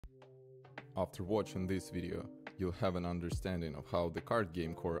After watching this video, you'll have an understanding of how the card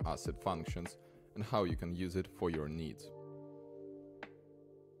game core asset functions and how you can use it for your needs.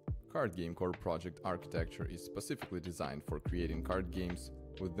 Card game core project architecture is specifically designed for creating card games,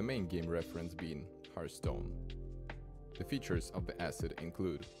 with the main game reference being Hearthstone. The features of the asset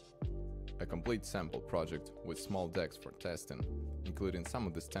include a complete sample project with small decks for testing, including some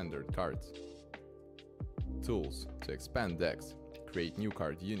of the standard cards, tools to expand decks, create new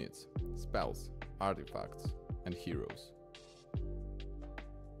card units, spells, artifacts, and heroes.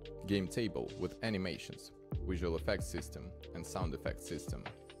 Game table with animations, visual effects system, and sound effects system.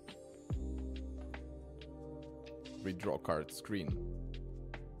 Redraw card screen.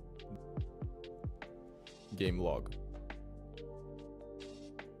 Game log.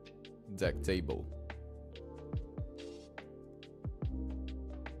 Deck table.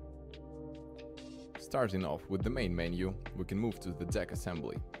 Starting off with the main menu, we can move to the deck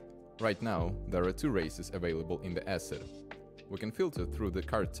assembly. Right now, there are two races available in the asset. We can filter through the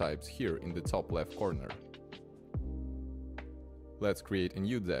card types here in the top left corner. Let's create a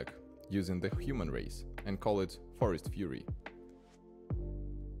new deck using the human race and call it Forest Fury.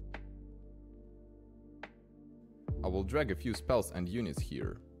 I will drag a few spells and units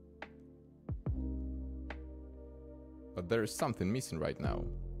here. But there is something missing right now.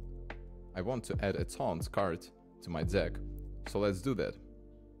 I want to add a taunt card to my deck, so let's do that.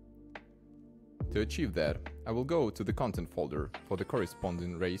 To achieve that, I will go to the content folder for the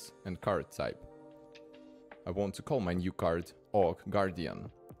corresponding race and card type. I want to call my new card Oak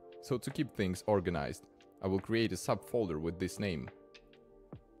Guardian, so to keep things organized, I will create a subfolder with this name.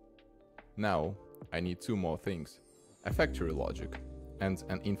 Now, I need two more things, a factory logic and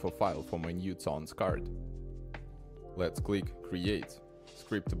an info file for my new taunt card. Let's click Create,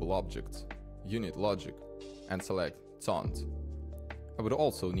 Scriptable Objects, Unit Logic, and select Taunt. I would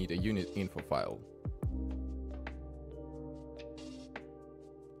also need a unit info file.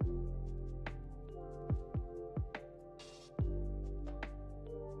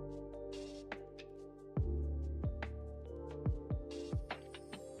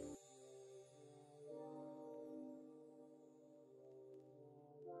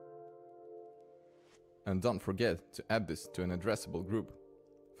 And don't forget to add this to an addressable group.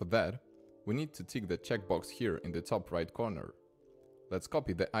 For that, we need to tick the checkbox here in the top right corner. Let's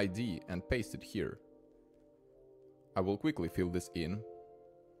copy the ID and paste it here. I will quickly fill this in.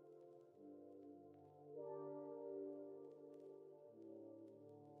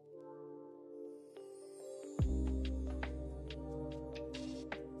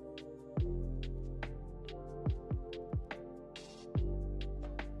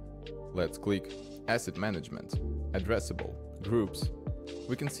 Let's click Asset Management, Addressable, Groups.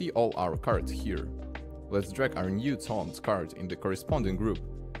 We can see all our cards here. Let's drag our new taunt card in the corresponding group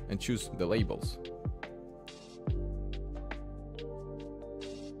and choose the labels.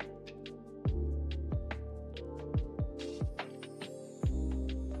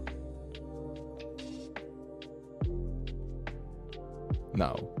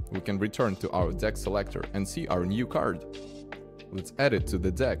 Now, we can return to our deck selector and see our new card. Let's add it to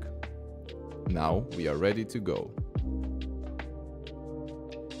the deck. Now we are ready to go.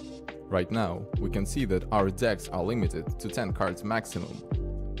 Right now, we can see that our decks are limited to 10 cards maximum.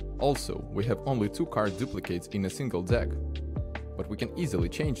 Also, we have only 2 card duplicates in a single deck, but we can easily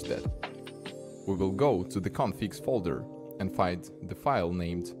change that. We will go to the configs folder and find the file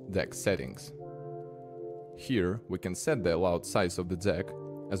named Deck Settings. Here, we can set the allowed size of the deck,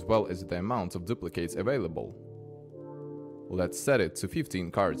 as well as the amount of duplicates available. Let's set it to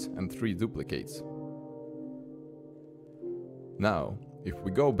 15 cards and 3 duplicates. Now, if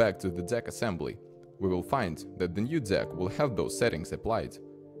we go back to the deck assembly, we will find that the new deck will have those settings applied.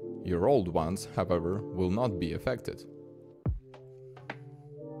 Your old ones, however, will not be affected.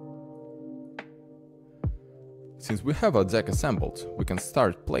 Since we have our deck assembled, we can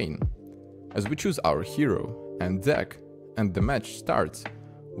start playing. As we choose our hero and deck and the match starts,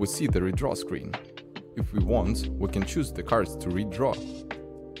 we see the redraw screen. If we want, we can choose the cards to redraw.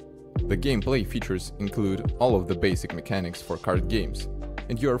 The gameplay features include all of the basic mechanics for card games,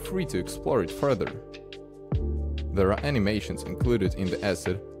 and you are free to explore it further. There are animations included in the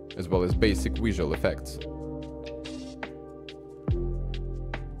asset, as well as basic visual effects.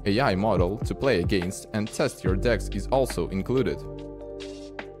 AI model to play against and test your decks is also included.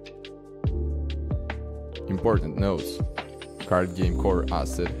 Important notes: Card Game Core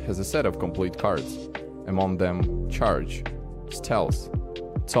asset has a set of complete cards, among them Charge, Stealth,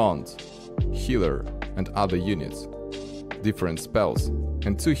 Taunt, Healer, and other units, different spells,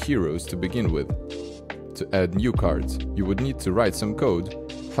 and 2 heroes to begin with. To add new cards, you would need to write some code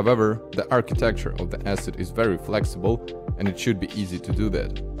However, the architecture of the asset is very flexible and it should be easy to do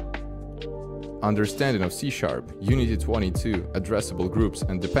that. Understanding of C#, Unity 22, addressable groups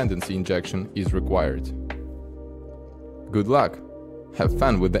and dependency injection is required. Good luck! Have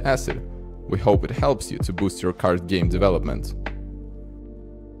fun with the asset! We hope it helps you to boost your card game development.